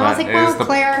songs. And then I was like, well,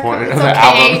 Claire, it's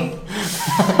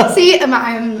okay. See,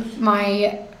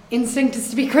 my instinct is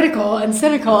to be critical and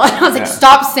cynical. And I was like,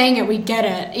 stop saying it, we get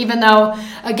it. Even though,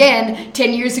 again,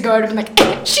 10 years ago, I would have been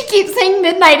like, she keeps saying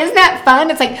midnight, isn't that fun?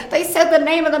 It's like, they said the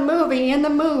name of the movie in the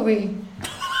movie.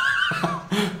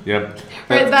 Yep.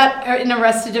 Or that in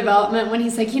Arrested Development when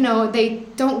he's like, they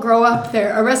don't grow up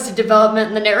there. Arrested Development,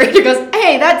 and the narrator goes,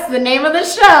 hey, that's the name of the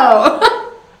show.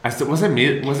 I said, was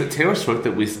it Taylor Swift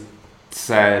that we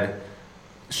said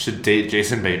should date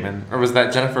Jason Bateman? Or was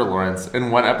that Jennifer Lawrence?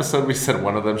 In one episode, we said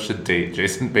one of them should date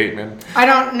Jason Bateman. I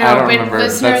don't know, but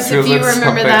listeners, if you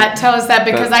remember that, tell us that,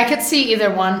 because I could see either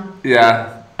one.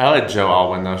 Yeah. I like Joe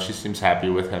Alwyn, though. She seems happy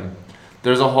with him.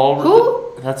 There's a whole...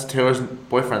 Who? That's Taylor's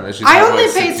boyfriend that she's I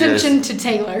only pay attention to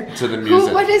Taylor. To the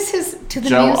music. What is his... To the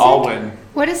Joe music? Alwyn.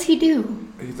 What does he do?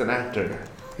 He's an actor.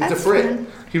 He's That's a Brit. fun.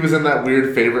 He was in that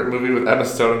weird favorite movie with Emma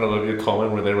Stone and Olivia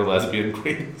Colman where they were lesbian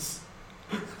queens.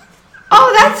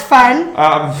 Oh, that's fun.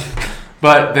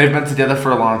 But they've been together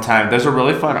for a long time. There's a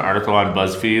really fun article on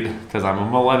BuzzFeed, because I'm a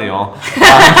millennial.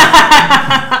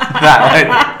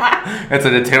 It's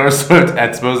a Taylor Swift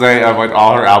expose of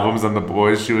all her albums and the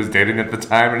boys she was dating at the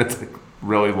time, and it's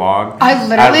really long. I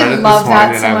literally love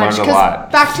that so much,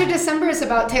 because Back to December is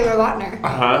about Taylor Lautner.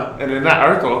 And in that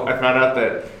article, I found out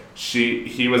that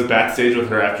he was backstage with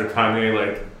her after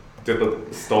Kanye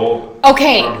stole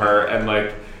from her,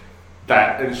 and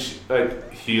that, and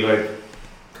he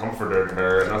comforted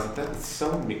her, and I was like, that's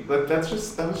so mean. That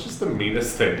was just the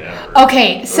meanest thing ever.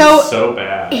 Okay, so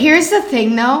bad. Here's the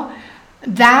thing, though.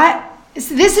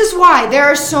 This is why there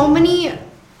are so many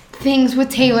things with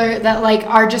Taylor that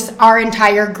are just our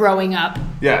entire growing up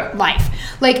life.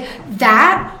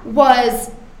 That was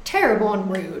terrible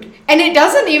and rude, and it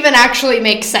doesn't even actually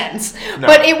make sense. No.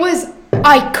 But it was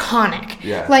iconic.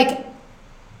 Yeah.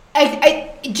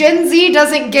 Gen Z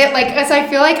doesn't get, as I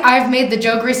feel like I've made the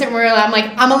joke recently where I'm like,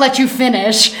 I'm gonna let you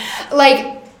finish.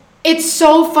 It's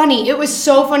so funny. It was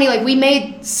so funny. We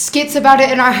made skits about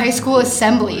it in our high school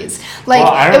assemblies.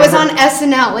 It was on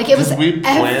SNL. It was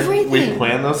everything. We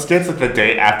planned those skits the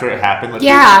day after it happened.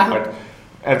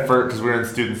 Because we were in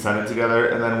student senate together,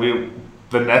 and then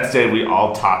the next day we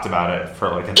all talked about it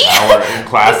for an hour in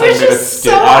class. It was just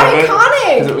so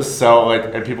iconic. Because it was so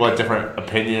and people had different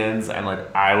opinions, and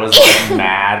I was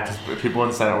mad because people in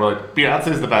the Senate were like,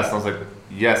 Beyonce's the best, and I was like,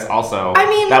 yes, also,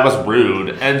 that was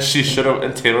rude, and she should have,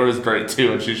 and Taylor was great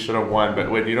too, and she should have won, but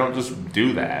you don't just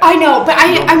do that. I know, but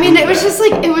it was just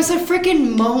it was a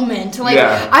freaking moment.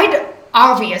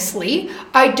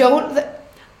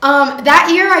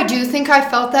 That year, I do think I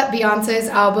felt that Beyonce's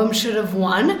album should have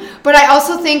won, but I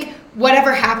also think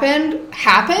whatever happened,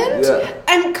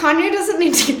 and Kanye doesn't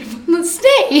need to get up on the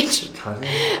stage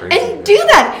and do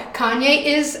that. Kanye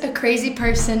is a crazy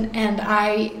person, and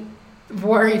I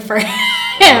worry for him.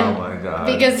 Oh my God.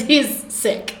 Because he's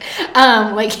sick.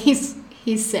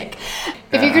 He's sick.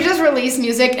 If you could just release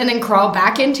music and then crawl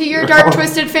back into your dark,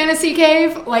 twisted fantasy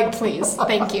cave, please.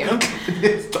 Thank you.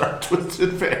 It's dark,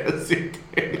 twisted fantasy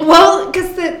cave. Well,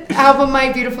 because the album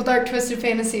My Beautiful Dark Twisted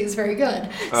Fantasy is very good.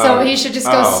 So he should just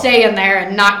go stay in there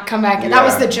and not come back. That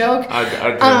was the joke.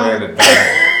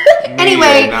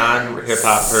 Anyway,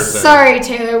 non-hip-hop person. Sorry,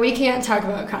 Taylor. We can't talk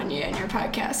about Kanye in your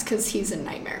podcast because he's a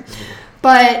nightmare.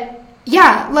 But,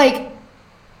 yeah,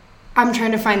 I'm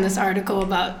trying to find this article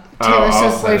about Taylor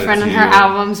Swift's boyfriend and her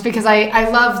albums because I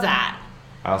love that.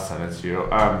 I'll send it to you.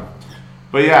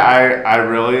 But yeah, I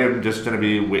really am just going to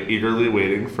be eagerly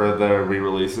waiting for the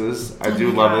re-releases. I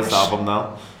do love this album,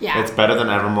 though. Yeah. It's better than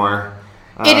Evermore.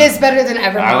 It is better than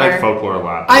Evermore. I like Folklore a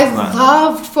lot. I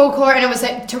loved Folklore, and it was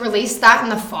to release that in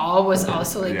the fall was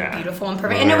also beautiful and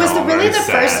perfect. And it was really the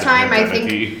first time, I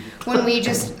think, when we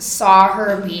just saw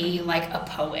her be a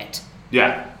poet.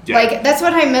 Yeah. That's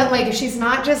what I meant. She's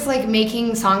not just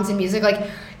making songs and music.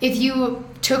 If you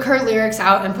took her lyrics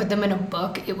out and put them in a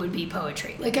book, it would be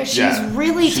poetry. She's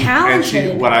really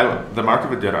talented. And the mark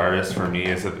of a good artist for me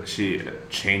is that she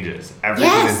changes.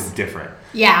 Everything is different.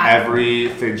 Yeah.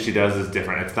 Everything she does is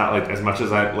different. It's not as much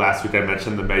as last week I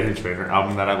mentioned the Meghan Trainor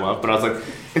album that I love, but I was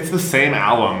it's the same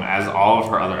album as all of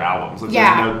her other albums. There's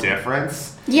no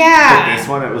difference. Yeah. But this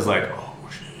one, it was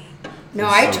no,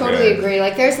 I totally agree.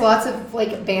 There's lots of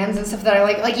bands and stuff that I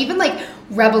like. Even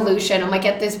Revolution. I'm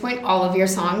at this point, all of your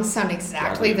songs sound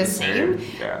exactly the same.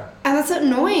 Yeah. And that's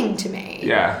annoying to me.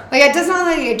 Yeah. It does not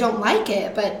I don't like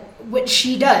it, but what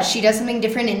she does something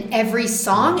different in every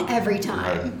song every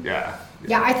time. Yeah.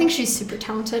 Yeah, I think she's super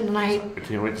talented, and I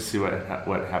can't wait to see what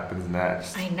happens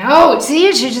next. I know.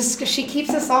 See, she keeps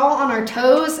us all on our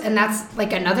toes, and that's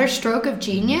like another stroke of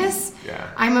genius. Yeah.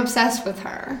 I'm obsessed with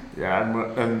her. Yeah,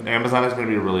 and Amazon is going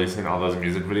to be releasing all those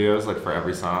music videos like for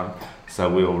every song, so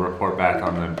we will report back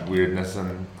on the weirdness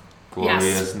and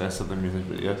gloriousness of the music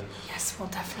videos. Yes, we'll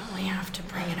definitely have to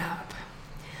bring it up.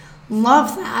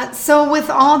 Love that. So with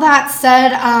all that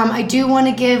said, I do want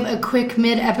to give a quick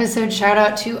mid-episode shout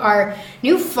out to our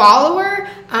new follower.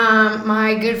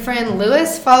 My good friend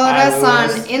Lewis followed us on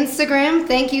Instagram.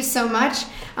 Thank you so much.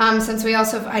 Since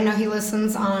I know he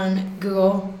listens on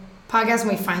Google Podcasts,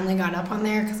 and we finally got up on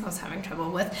there because I was having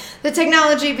trouble with the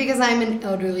technology because I'm an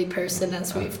elderly person,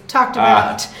 as we've talked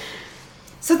about.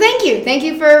 So thank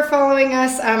you for following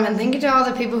us, and thank you to all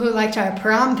the people who liked our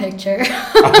prom picture.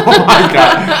 Oh my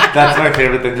god, that's my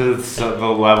favorite thing because it's the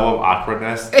level of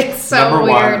awkwardness. It's so Number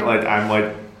weird. one, like I'm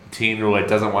like teen who like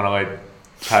doesn't want to like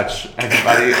touch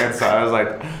anybody, and so I was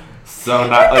like so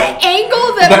not like the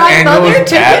angle that my mother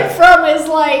took it from is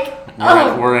like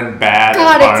we're in bad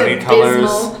Barney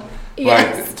colors.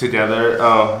 Yes. Like together.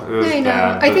 Oh, it was I know.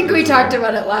 bad. I think we talked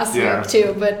about it last week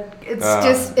too, but it's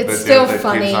still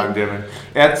funny. Keeps on giving.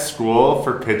 At school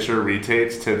for picture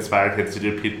retates to inspire kids to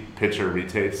do picture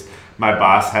retates. My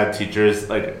boss had teachers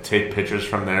like take pictures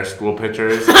from their school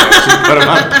pictures and actually put them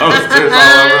on posters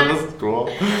all over the school.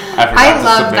 I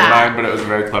forgot to submit mine, but it was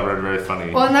very clever and very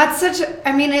funny. Well, and that's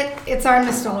it's our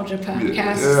nostalgia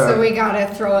podcast, so we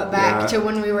gotta throw it back to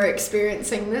when we were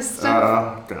experiencing this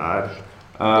stuff. Oh God.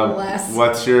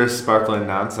 What's your sparkling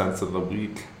nonsense of the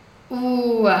week?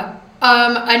 Ooh,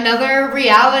 another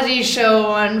reality show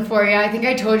one for you. I think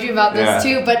I told you about this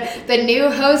too, but the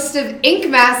new host of Ink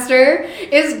Master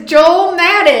is Joel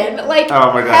Madden. Like,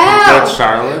 oh my God, Good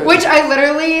Charlotte? Which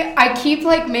I keep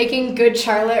like making Good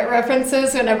Charlotte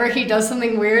references whenever he does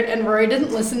something weird, and Rory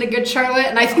didn't listen to Good Charlotte,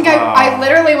 and I think I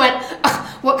literally went,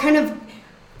 what kind of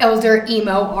elder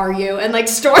emo are you? And like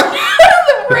stormed out of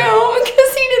the room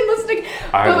because he didn't listen to.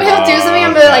 But he'll do something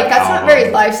and be like, that's not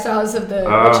very lifestyles of the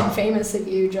rich and famous of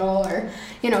you, Joel, or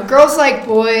girls like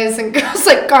boys and girls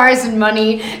like cars and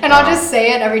money, and I'll just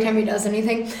say it every time he does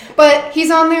anything. But he's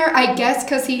on there, I guess,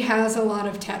 because he has a lot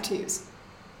of tattoos.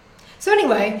 So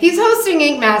anyway, he's hosting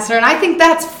Ink Master, and I think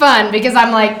that's fun because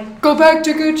I'm like, go back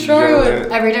to Good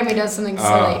Charlotte every time he does something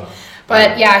silly.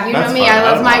 But yeah, you know me, I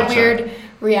love my weird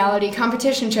reality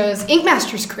competition shows. Ink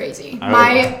Master's crazy.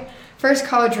 My first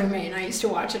college roommate and I used to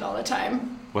watch it all the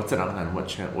time. What's it on? What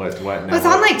channel? What network? It's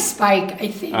on like Spike, I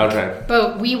think. Okay.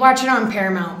 But we watch it on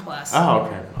Paramount Plus. Oh,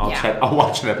 okay. I'll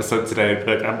watch an episode today and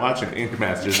be like, I'm watching Ink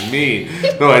Masters. Me,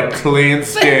 the like clean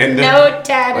skinned. No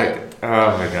tatted. Like,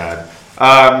 oh my god.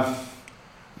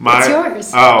 It's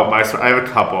yours. I have a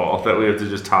couple that we have to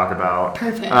just talk about.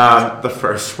 Perfect. The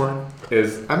first one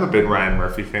is I'm a big Ryan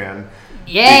Murphy fan.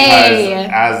 Yay!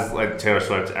 Because as like Taylor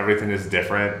Swift, everything is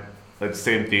different. Like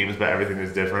same themes, but everything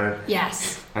is different.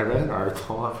 Yes. I read an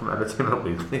article from Entertainment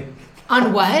Weekly.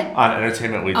 On what? On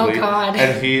Entertainment Weekly. Oh God.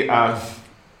 And he it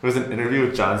was an interview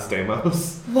with John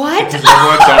Stamos. What? Did you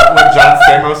remember when John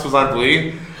Stamos was on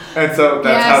Glee? And so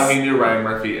that's how he knew Ryan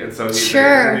Murphy. And so he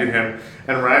interviewed him.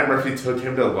 And Ryan Murphy took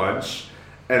him to lunch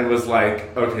and was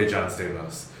like, okay, John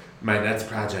Stamos, my next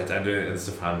project, I'm doing it in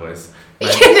Stefan voice.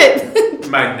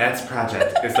 My next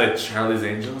project is like Charlie's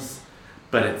Angels,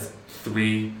 but it's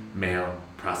 3 male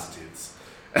prostitutes.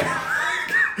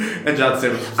 And John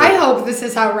Stamos was like, I hope this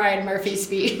is how Ryan Murphy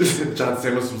speaks. John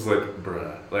Stamos was like,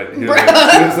 bruh. Like, he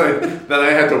was like, then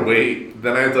I had to wait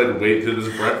through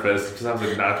this breakfast because I was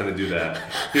like, not going to do that.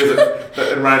 He was like,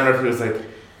 and Ryan Murphy was like,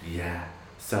 yeah,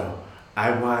 so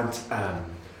I want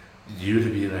you to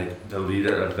be like the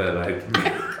leader of the like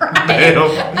male.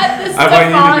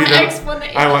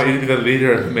 I want you to be the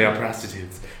leader of the male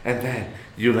prostitutes, and then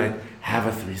you like have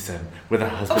a threesome with a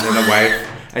husband and a wife,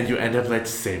 and you end up like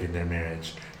saving their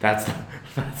marriage. That's the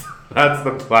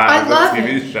plot of the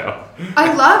TV show.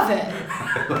 I love it.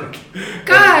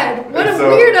 God, what a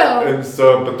weirdo. And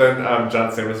so, but then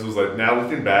John Stamos was like, now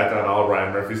looking back on all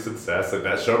Ryan Murphy's success, like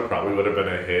that show probably would have been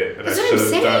a hit, and I should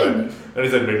have done it. And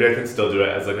he said maybe I can still do it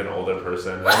as like an older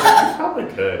person. And I was like, I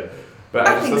probably could, but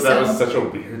I just thought that was such a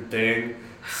weird thing,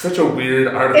 such a weird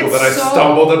article that I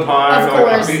stumbled upon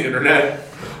on the internet.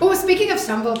 Oh, speaking of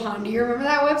stumble upon, do you remember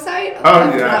that website?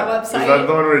 Oh, yeah. That website. Is that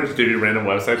the one where it just gave you random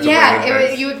websites?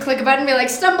 Yeah, you would click a button and be like,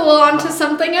 stumble onto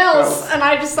something else. And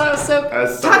I just thought it was so...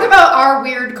 Talk about our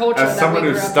weird culture as that we grew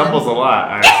up in. As someone who stumbles a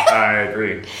lot, I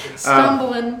agree.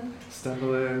 Stumbling.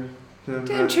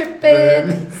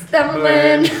 Tripping.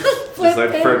 Stumbling. It's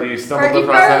like Fergie stumbled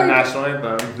across that national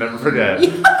anthem. Never forget.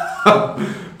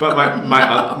 But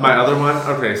my other one.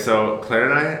 Okay, so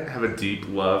Claire and I have a deep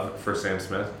love for Sam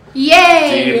Smith.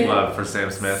 Yay! Deep love for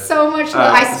Sam Smith. So much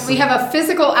love. We have a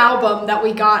physical album that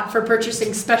we got for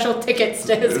purchasing special tickets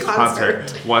to his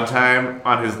concert. One time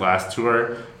on his last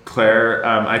tour, Claire,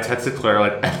 I texted Claire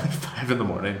like at 5 in the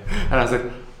morning, and I was like,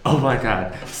 oh my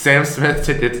god, Sam Smith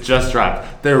tickets just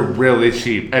dropped. They're really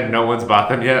cheap, and no one's bought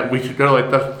them yet. We could go to like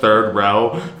the third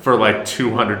row for like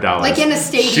 $200. Like in a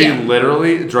stadium. She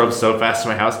literally drove so fast to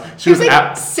my house. She was was like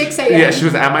at 6 a.m. Yeah, she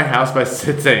was at my house by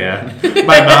 6 a.m.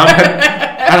 My mom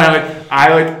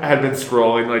I had been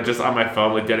scrolling like just on my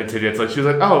phone like getting tickets. Like she was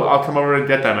like, oh, I'll come over and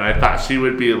get them, and I thought she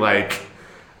would be like.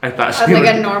 I thought she like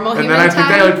would, a normal and human then I think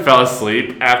time? I like fell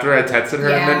asleep after I texted her,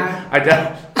 and then I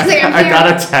got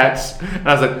a text, and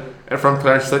I was like, from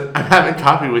Claire, she's like, I'm having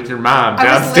coffee with your mom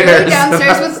downstairs. I was literally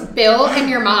downstairs with Bill and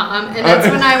your mom, and that's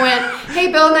when I went,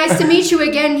 hey Bill, nice to meet you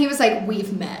again. He was like,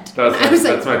 we've met.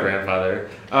 That's my grandfather.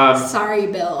 Sorry,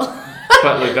 Bill.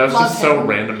 But like that was just so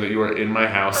random that you were in my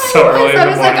house so early in the morning. I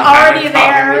was like already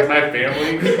there with my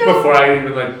family before I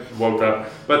even like woke up.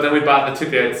 But then we bought the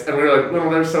tickets and we were like, well,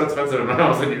 they're so expensive. And my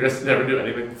mom was like, you guys never do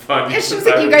anything fun. Yeah, she was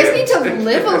like, you guys need to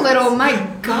live a little. My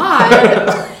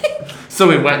God. So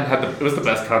we went and had it was the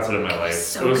best concert of my life.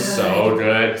 So it was so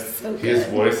good. So good. His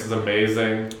voice is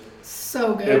amazing.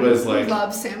 So good. It was like we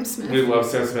love Sam Smith. We love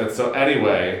Sam Smith. So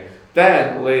anyway,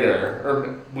 then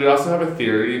later, we also have a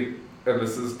theory. And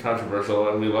this is controversial,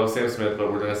 and we love Sam Smith,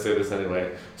 but we're going to say this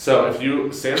anyway. So if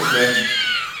Sam Smith,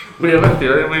 we have a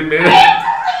theory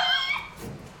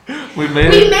we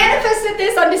manifested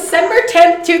this on December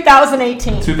 10th,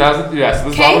 2018. Yes,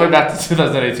 this is all the way back to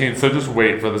 2018, so just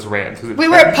wait for this rant. We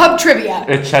were at pub trivia.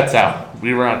 It checks out.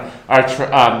 We were on,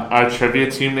 our trivia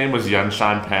team name was Young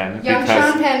Sean Penn.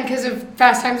 Because of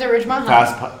Fast Times at Ridgemont High.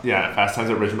 Fast Times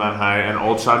at Ridgemont High, and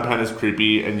Old Sean Penn is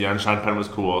creepy, and Young Sean Penn was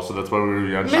cool, so that's why we were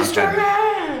Young Sean Penn. Mr.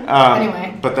 Penn!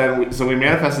 Anyway. But then, we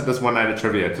manifested this one night at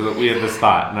trivia, because we had this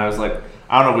thought, and I was like,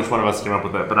 I don't know which one of us came up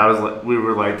with it, but we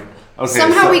were like, okay.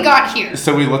 Somehow we got here.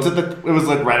 So we looked at it was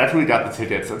like right after we got the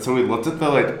tickets, and so we looked at the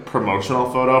like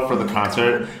promotional photo for the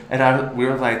concert, and we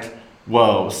were like,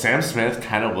 whoa, Sam Smith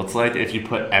kind of looks like if you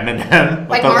put Eminem,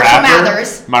 like the Marshall rapper,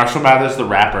 Mathers. Marshall Mathers, the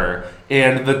rapper,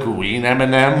 and the green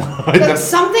Eminem.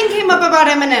 Something came up about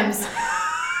M&Ms,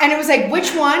 and it was like,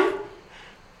 which one?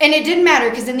 And it didn't matter,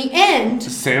 because in the end...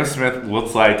 Sam Smith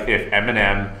looks like if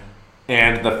Eminem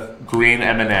and the green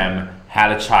Eminem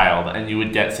had a child, and you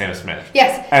would get Sam Smith.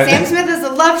 Yes, Sam Smith is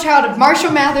the love child of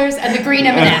Marshall Mathers and the green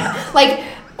M&M. Like,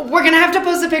 we're going to have to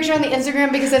post a picture on the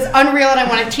Instagram because it's unreal, and I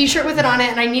want a t-shirt with it on it,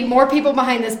 and I need more people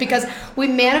behind this because we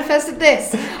manifested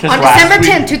this on December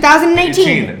 10th,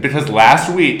 2018. Because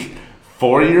last week,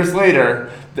 4 years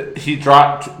later,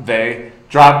 they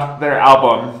dropped their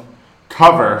album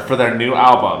cover for their new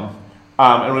album.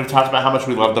 And we've talked about how much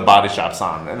we love the Body Shop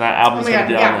song, and that album's going to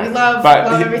be on there. We love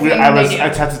everything I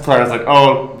texted Claire, I was like,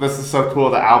 oh, this is so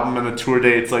cool, the album and the tour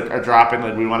dates like are dropping,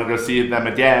 like we want to go see them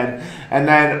again. And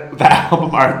then the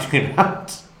album art came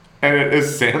out, and it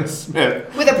is Sam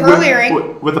Smith. With a pearl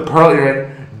earring. With a pearl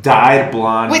earring, dyed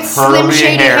blonde, with slim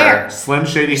shady hair. Slim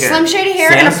shady hair. Slim shady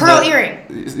hair and a pearl earring.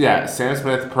 Yeah, Sam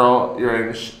Smith, pearl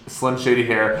earring, slim shady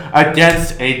hair,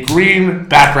 against a green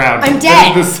background. I'm dead.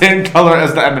 That is the same color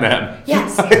as the M&M.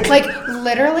 Yes, like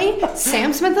literally,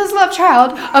 Sam Smith is the love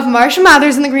child of Marshall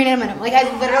Mathers and the green M&M. Like I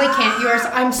literally can't.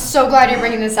 I'm so glad you're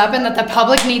bringing this up and that the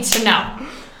public needs to know.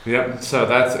 Yep. So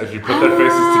that's if you put their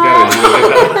faces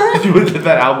together, you would get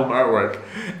that album artwork,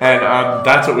 and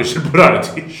that's what we should put on a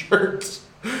T-shirt.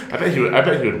 I bet he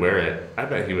would wear it. I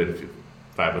bet he would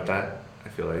vibe with that. I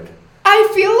feel like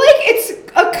it's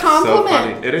a compliment.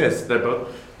 So funny. It is. They're both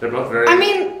very. I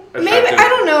mean, maybe I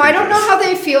don't know. I don't know how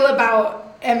they feel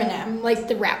about Eminem, like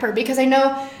the rapper, because I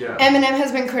know Eminem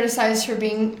has been criticized for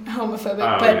being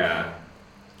homophobic.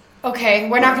 But okay,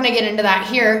 we're not going to get into that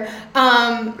here.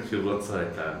 He looks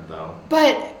like that though.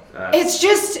 But it's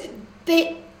just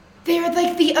they're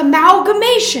like the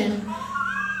amalgamation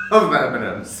of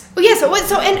M&Ms. Well, yeah, so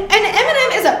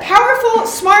Eminem is a powerful,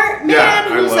 smart man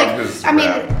who's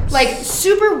like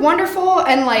super wonderful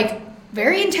and like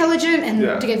very intelligent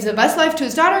and gives the best life to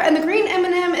his daughter. And the green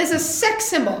M&M is a sex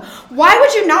symbol. Why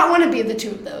would you not want to be the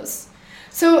two of those?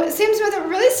 So Sam Smith, I'm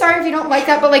really sorry if you don't like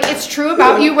that, but like it's true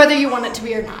about you whether you want it to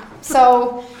be or not.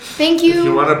 So thank you. If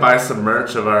you want to buy some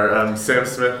merch of our Sam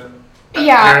Smith.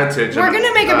 Heritage. We're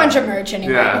gonna make a bunch of merch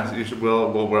anyway. Yeah, you should.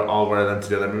 We'll all wear them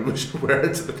together. Maybe we should wear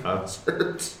it to the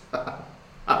concert.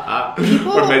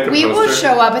 We will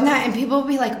show up in that, and people will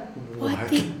be like, "What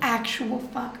the actual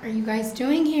fuck are you guys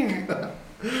doing here?"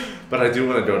 But I do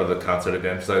want to go to the concert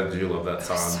again because I do love that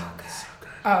song. So good.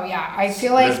 Oh yeah, I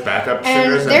feel like There's backup and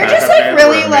singers they're and just backup like bands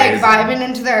really were like amazing. vibing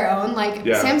into their own. Like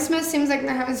Yeah. Sam Smith seems like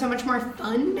they're having so much more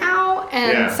fun now,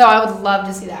 and Yeah. so I would love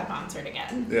to see that concert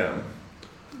again. Yeah.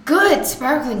 Good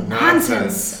sparkling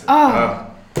nonsense. Oh,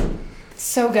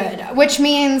 so good. Which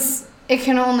means it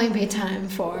can only be time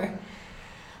for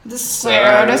the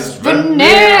saddest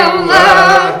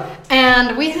vanilla.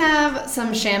 And we have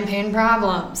some champagne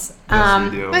problems.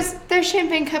 Yes, we do. But they're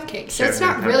champagne cupcakes, so it's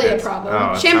not Champagne really a cupcakes. problem.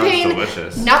 Oh, it Champagne, sounds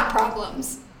delicious. not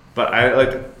problems. But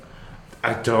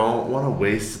I don't want to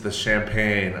waste the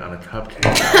champagne on a cupcake.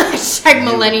 Hashtag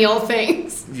millennial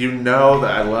things. You know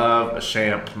that I love a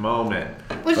champ moment.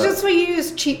 Which but- is why you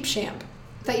use cheap champ.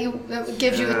 That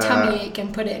gives you a tummy ache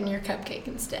and put it in your cupcake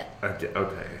instead. Okay.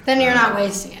 Then you're not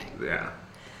wasting it.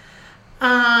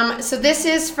 Yeah. So this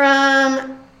is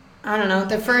from, I don't know,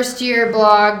 the first year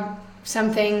blog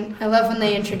something. I love when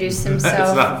they introduce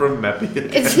themselves. It's not from Meppy.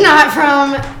 It's not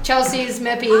from Chelsea's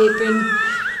Meppy Apron.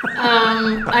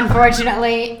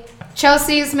 Unfortunately,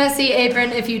 Chelsea's Messy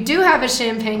Apron. If you do have a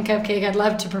champagne cupcake, I'd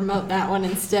love to promote that one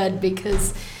instead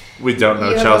because We don't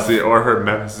know Chelsea or her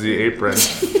Mepsy apron.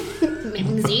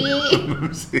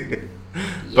 Mimsy.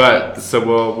 But so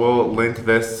we'll link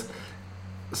this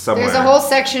somewhere. There's a whole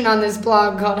section on this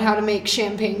blog called "How to Make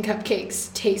Champagne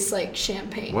Cupcakes Taste Like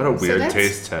Champagne." What a weird that's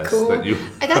taste test cool. that you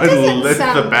That doesn't lift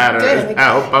sound the batter good. and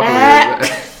how bubbly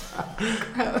is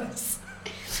it? Gross.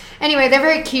 Anyway, they're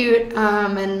very cute,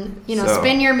 and So-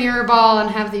 spin your mirror ball and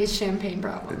have these champagne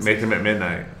problems. Make them at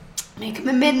midnight. Make them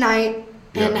at midnight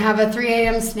and Yep. have a 3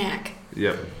 a.m. snack.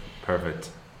 Yep. Perfect.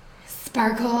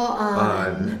 Sparkle on.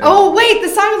 On. Oh wait, the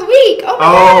song of the week. Oh my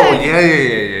Oh, god.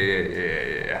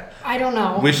 yeah. I don't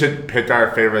know. We should pick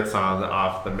our favorite song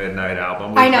off the Midnight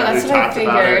album. I know, that's what I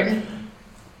figured.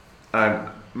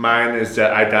 Mine is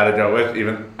I gotta go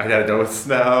with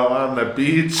Snow on the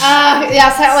Beach.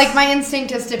 Yeah, so like my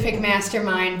instinct is to pick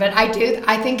Mastermind, but I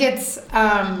think it's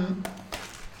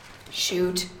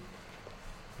shoot.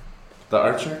 The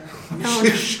Archer? No. She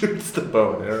shoots the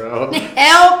bow and arrow.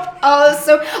 Help! Oh,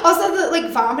 so also the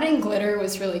like vomiting glitter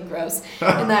was really gross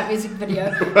in that music video.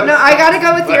 No, I gotta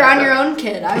go with You're on Your Own,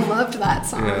 Kid. I loved that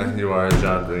song. Yeah, you are a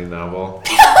John Green novel.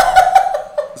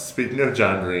 Speaking of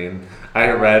John Green, I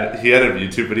read he had a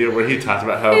YouTube video where he talked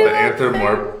about how the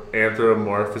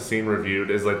Anthropomorphoscene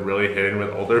Reviewed is like really hitting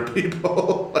with older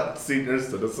people, like senior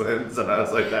citizens, and I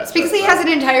was like, that's Because he has an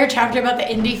entire chapter about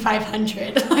the Indy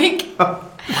 500. Like,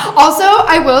 also,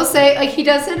 I will say, like, he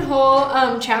does a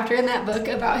whole chapter in that book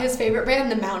about his favorite band,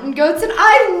 the Mountain Goats, and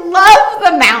I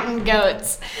love the Mountain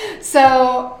Goats.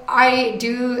 So I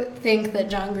do think that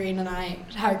John Green and I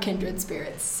are kindred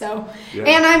spirits. So, Yeah.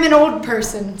 and I'm an old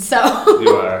person, so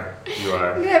You are.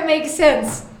 that makes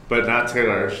sense. But not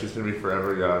Taylor. She's gonna be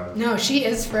forever young. No, she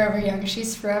is forever young.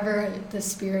 She's forever the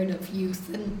spirit of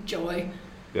youth and joy.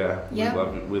 Yeah.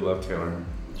 Yep. We love Taylor.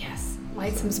 Yes,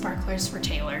 light some sparklers for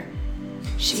Taylor.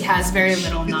 She has very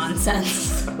little nonsense.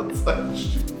 Sounds like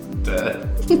she's dead.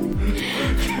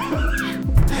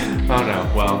 Oh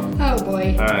no. Well. Oh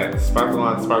boy. All right. Sparkle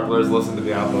on, sparklers. Listen to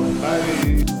the album.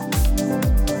 Bye.